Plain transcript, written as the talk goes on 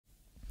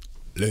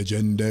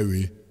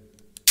Legendary.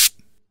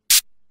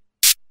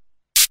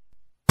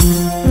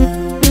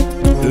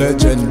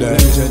 Legendary.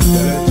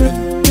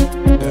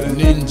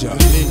 Ninja.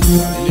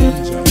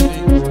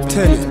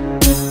 Tell it.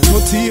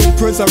 48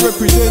 press I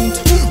represent.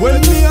 When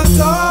me a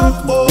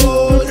talk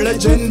about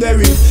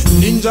legendary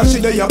Ninja,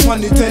 she dey up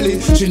on the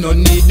telly. She no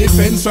need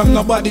defense from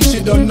nobody.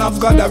 She don't have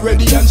God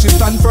already, and she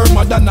stand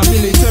firmer than a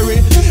military.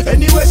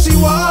 Anywhere she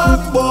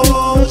walk,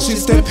 boy, she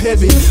step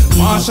heavy.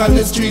 Marshal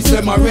the streets,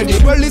 them already.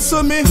 Well,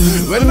 listen me,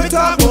 when we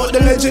talk about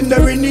the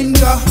legendary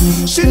ninja,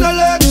 she no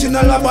leg, she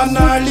no lab and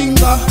her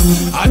linger.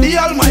 And the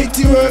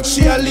almighty work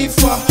she a live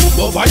for,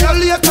 but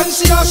violate and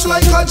she ash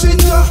like a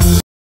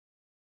ginger.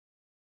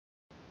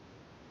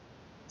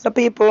 So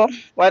people,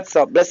 what's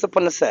up? Bless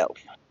upon yourself.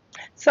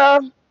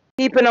 So,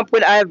 keeping up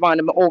with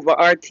Ivany over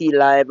RT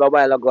Live a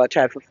while ago, I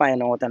tried to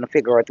find out and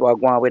figure out what's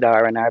going on with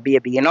her and her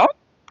baby, you know?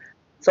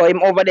 So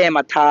him over there,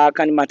 I talk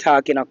and him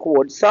talk in a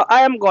code. So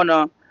I am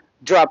gonna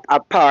drop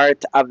a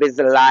part of his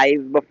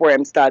live before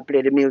him start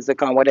play the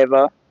music and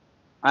whatever,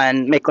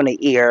 and make on the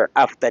ear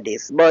after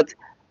this. But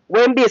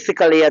when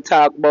basically I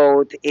talk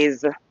about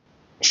is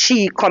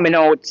she coming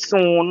out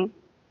soon.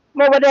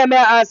 Over there, may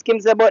I ask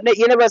him, say, but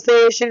you never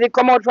say she did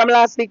come out from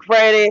last week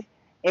Friday.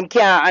 Him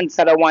can't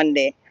answer the one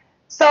day.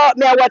 So,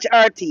 me I watch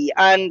RT,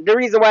 and the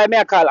reason why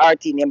I call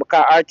RT name,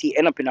 because RT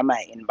end up in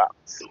my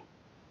inbox.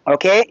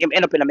 Okay? Him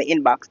end up in my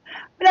inbox.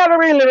 I never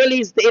really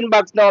released the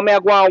inbox now. Me I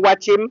go and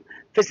watch him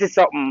to see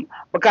something,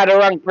 because the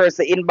wrong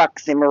person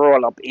inbox him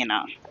roll up in.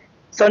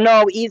 So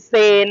now he's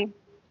saying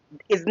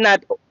it's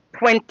not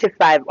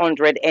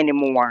 2,500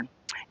 anymore.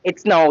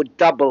 It's now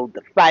doubled,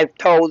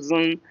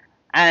 5,000,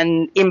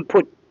 and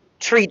input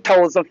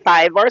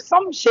 3,005 or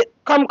some shit,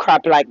 come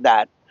crap like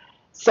that.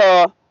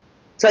 So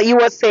he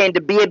was saying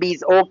the baby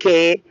is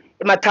okay.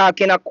 Him a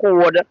talking a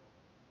code.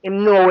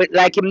 Him know it,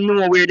 like him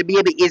know where the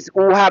baby is,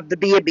 who have the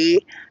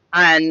baby,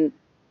 and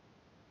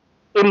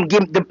him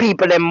give the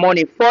people them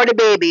money for the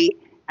baby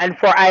and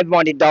for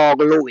Ivany dog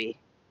Louis.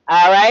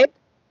 Alright?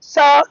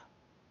 So,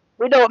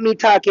 without me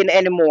talking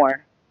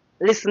anymore,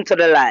 listen to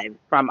the live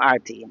from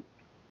RT.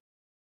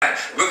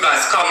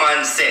 Because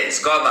common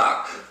sense, go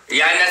back.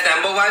 You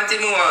understand? But one thing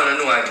we want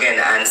to know again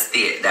and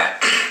state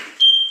that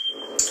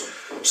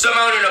some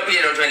of you don't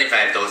pay no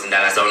 $25,000,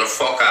 so no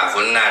fuck off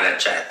on another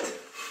chat.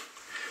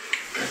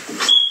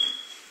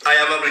 I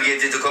am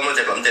obligated to come out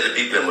and come tell the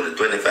people about the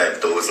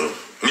 25,000.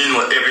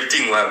 Meanwhile,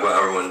 everything will go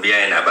around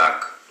behind her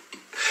back.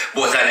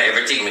 But not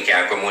everything we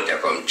can come out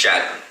and come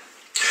chat.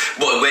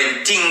 But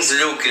when things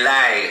look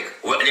like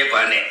what they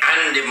on the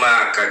handy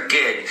mark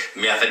again,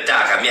 me have to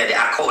talk, me have the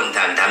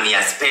accountant and me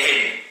have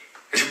spend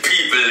the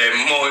people their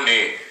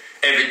money.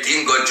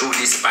 Everything go through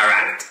this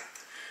parrot.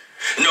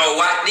 Now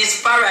what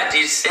this parrot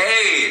is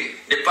saying,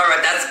 the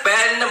parrot has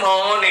spent the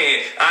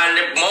money and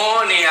the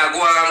money are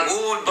going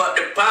good, but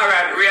the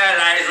parrot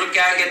realize we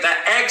can get the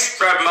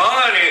extra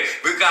money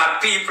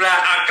because people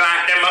are act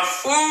like them a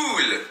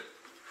fool.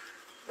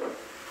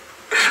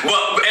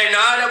 But in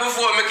order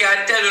before me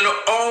can tell you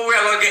how we're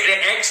going to get the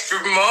extra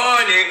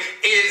money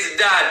is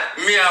that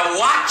me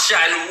a watch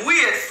and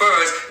wait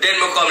first, then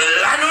me come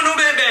land on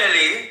my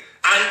belly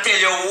and tell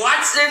you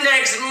what's the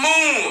next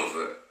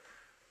move.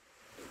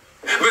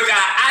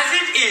 Because as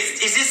it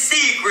is, it's a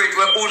secret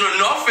where uno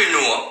nothing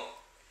know.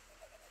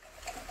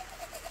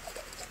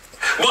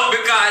 But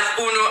because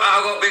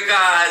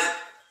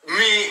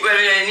me, well,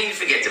 I need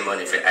to get the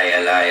money for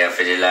liar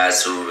for the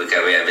last two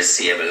because we have a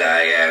same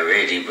liar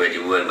already, but the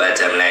one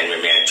bottom line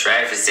me I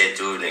try to say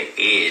to you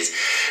is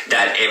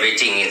that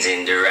everything is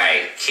in the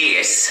right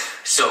case.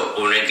 So,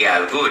 only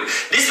girl good.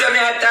 This one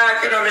I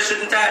talk, I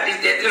shouldn't talk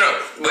this yet,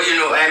 But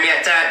I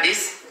may talk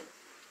this.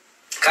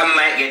 Come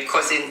might get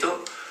cussed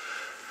into.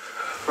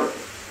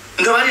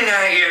 Nobody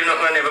now hear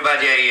nothing,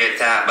 everybody here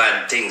talk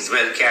bad things.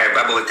 Well, care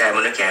about time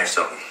when I care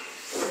something.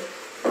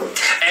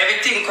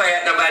 Everything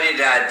quiet, nobody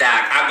that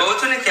dark. About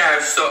when I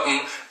carry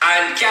something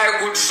and carry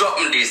good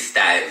something this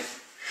time.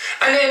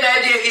 And then the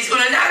idea is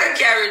when I'm not going to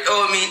carry it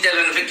all me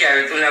telling you to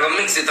carry it, when I'm going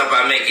to mix it up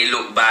and make it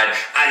look bad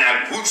and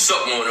a good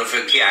something on if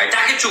you carry.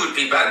 Take it truth,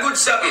 people, a good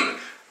something.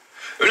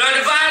 You know,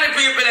 the violent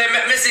people, they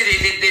make me see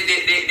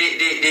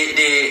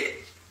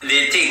the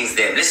things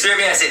them. This is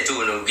where I say to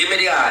you, give me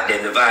the heart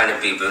them, the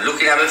violent people.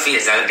 Looking at my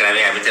face and looking at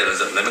me, I'm telling you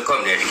something. Let me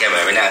come near the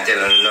camera, I'm not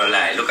telling you no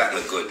lie. Look at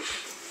me good.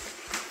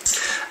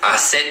 I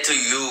said to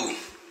you,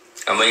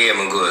 I'm going to hear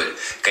me good.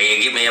 Can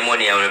you give me your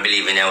money? I want to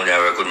believe in you. I want to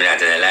work with me not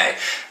to lie.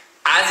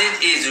 As it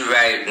is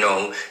right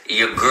now,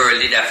 your girl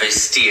did have to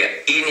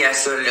stay in here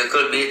so a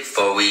little bit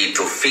for we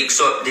to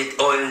fix up the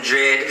 100.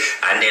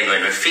 And then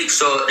when we fix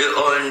up the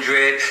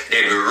 100,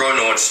 then we run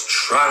out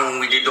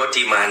strong with the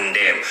dirty man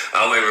them.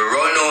 And when we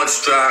run out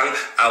strong,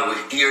 and we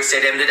hear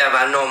say them did have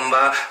a number,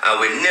 and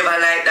we never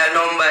like that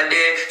number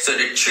there. So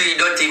the three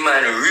dirty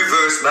man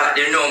reverse back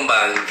the number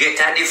and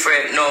get a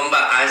different number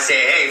and say,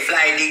 hey,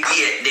 fly the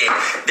gate there.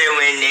 Then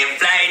when they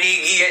fly the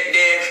gate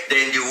there,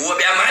 then the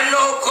Wobia man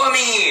now come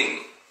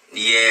in.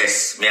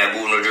 Yes, me a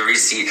go no the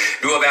receipt.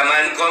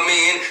 Doberman come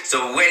in,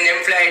 so when them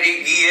fly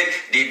the gate,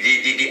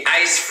 the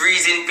ice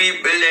freezing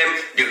people them,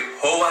 the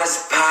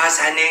hours pass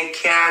and then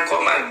can't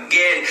come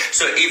again.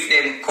 So if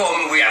them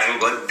come, we have to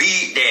go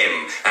beat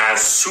them and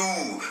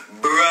sue,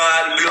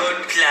 broad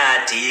blood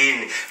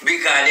clotting,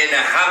 because they don't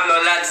have no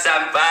lots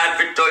of bad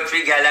for touch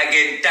we girl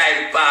again.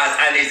 Time pass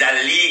and it's a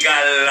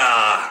legal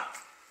law.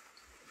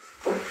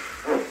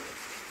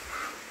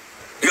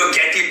 You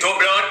get it to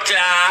blood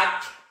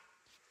clot?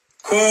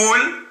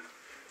 Cool?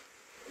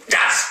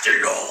 That's the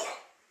law.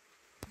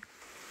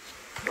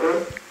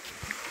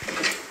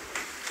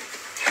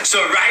 So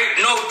right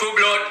now to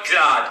blood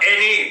clot,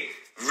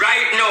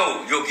 right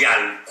now you get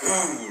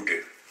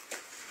good.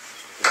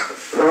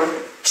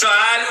 So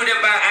all who the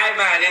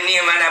Ivany the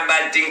name and a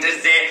bad thing to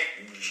say,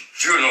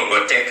 you know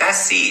go take a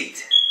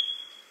seat.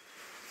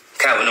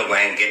 Cause we no go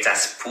and get a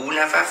spoon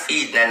of a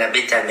feed and a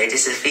bit of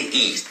medicine for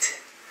eat.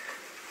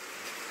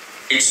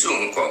 It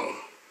soon come.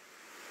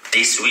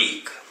 This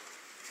week.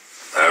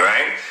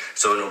 Alright?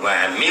 So no go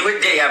me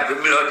with they have the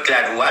blood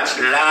clot, watch,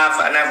 laugh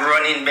and have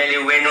running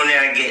belly when only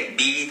I get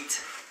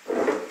beat.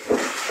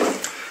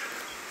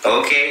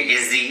 Okay, you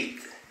see?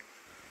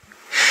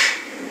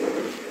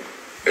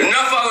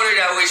 Enough of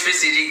that wish to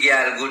see the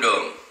girl go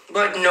down.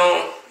 But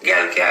no,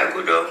 girl can't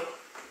go down.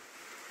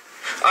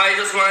 I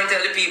just want to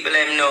tell the people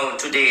them know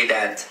today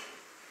that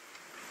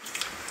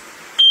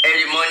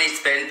every money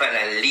spent on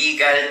a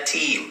legal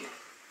team.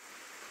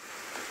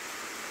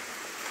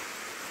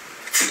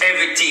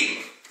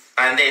 Everything.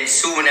 And then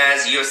soon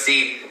as you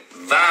see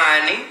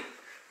Ivany,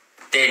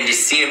 then the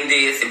same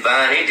day you see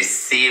Ivany, the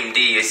same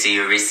day you see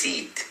your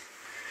receipt.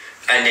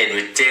 And then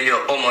we tell you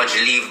how much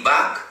leave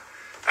back.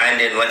 And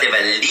then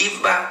whatever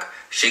leave back,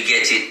 she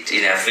gets it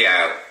in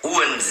her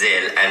own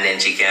zeal and then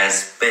she can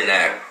spend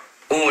her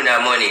own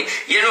money.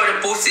 You know the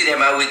pussy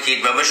them are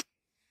wicked, but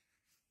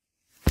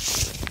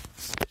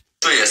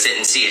show you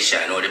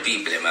sensation or the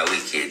people them are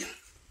wicked.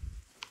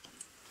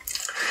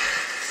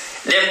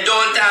 Them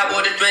don't talk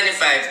about the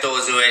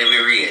 25,000 where we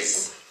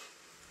raise.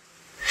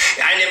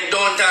 And them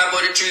don't talk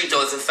about the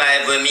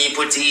 3,500 where me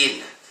put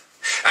in.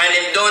 And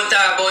them don't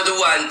talk about the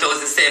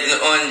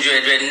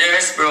 1,700 where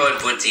Nurse Brown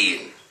put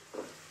in.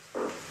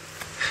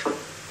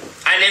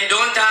 And them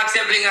don't talk say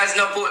Blinga's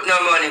not put no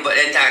money, but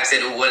them talk say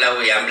the whole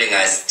away and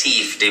Blinga's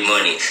thief the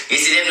money. You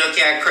see them not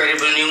care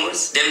credible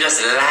news? Them just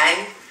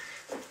lie.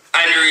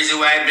 And the reason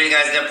why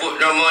Blinga's not put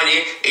no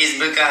money is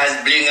because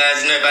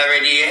Blinga's never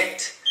ready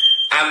yet.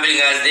 And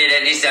Blinga's did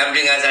this and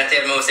Blinga's I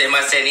tell me say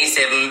I send him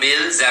 7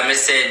 bills and I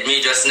said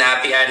me just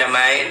not pay on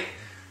mine.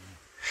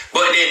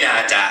 But they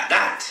not talk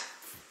that.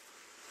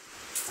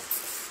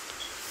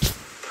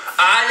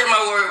 All them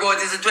I worry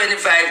about is the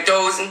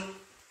 25,000.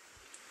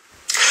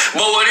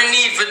 But what you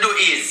need to do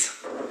is,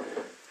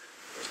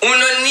 you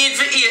don't need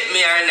to hate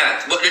me or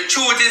not, but the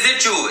truth is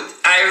the truth.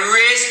 I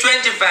raised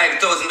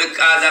 25,000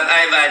 because of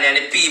Ivany and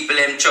the people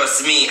them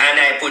trust me, and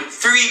I put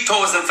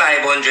 $3,500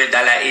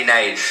 in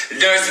it.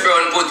 Nurse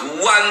Brown put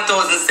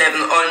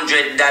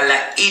 $1,700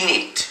 in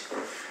it.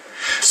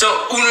 So,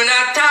 you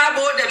not talk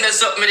about them,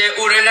 there's something there,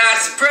 you not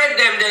spread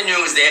them the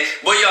news there,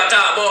 but you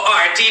talk about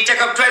RT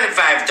take up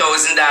 $25,000,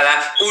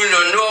 you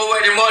don't know where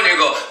the money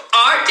go.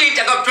 RT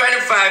take up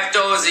 25,000,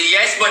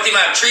 yes, but him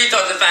have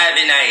 3,500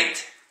 in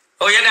it.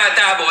 Oh, you not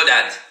talk about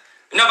that?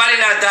 Nobody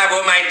not talk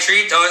about my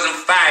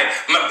 3,500,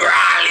 my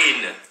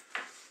brawling.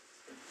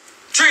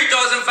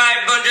 3,500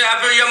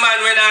 for your man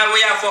when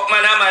we are fuck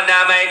man, I'm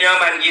not mind your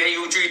man give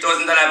you $3,000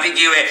 for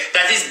give away.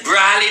 That is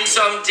brawling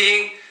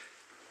something.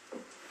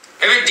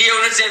 Every day you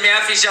say me a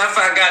fish and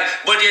forgot,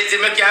 but you say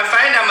me can't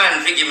find a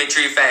man to give me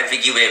 3,500 to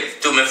give away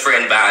to my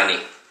friend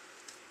Barney.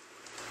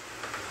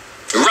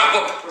 Wrap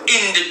up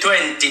in the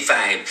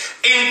 25.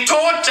 In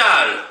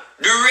total,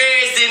 the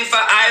raising for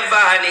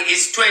Ivany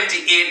is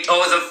 28,500.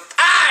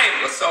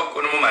 What's up,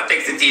 mama?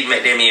 Text the team,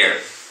 make them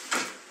here.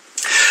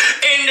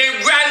 In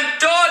the grand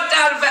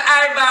total for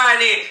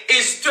Ivany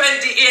is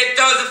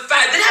 28,500.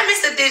 Did I miss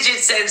a digit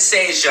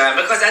sensation?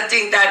 Because I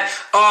think that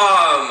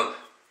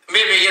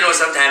maybe, you know,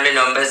 sometimes the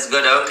numbers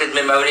go down because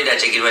remember we need to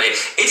check it really.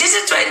 It is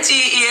a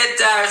 28,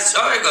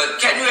 sorry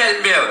God, can you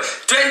help me out?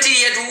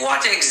 28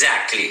 what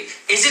exactly?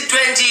 Is it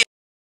 28?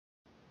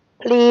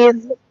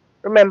 Please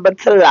remember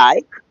to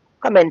like,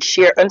 comment,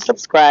 share, and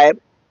subscribe.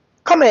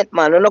 Comment,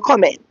 man, no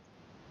comment.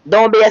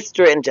 Don't be a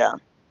stranger.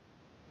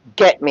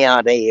 Get me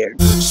out of here.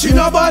 She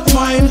no bad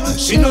mind,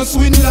 she no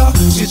swindler.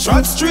 She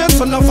trot straight,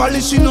 so no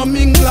folly, she no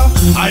mingler.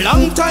 A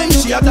long time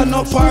she had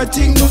no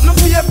parting. Not no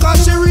fear,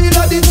 cause she real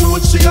of the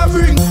truth she a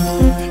bring.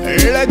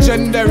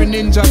 Legendary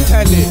ninja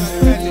telly.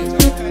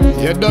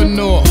 You don't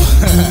know.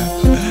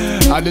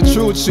 And the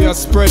truth she a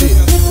spread it.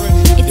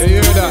 You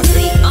hear that?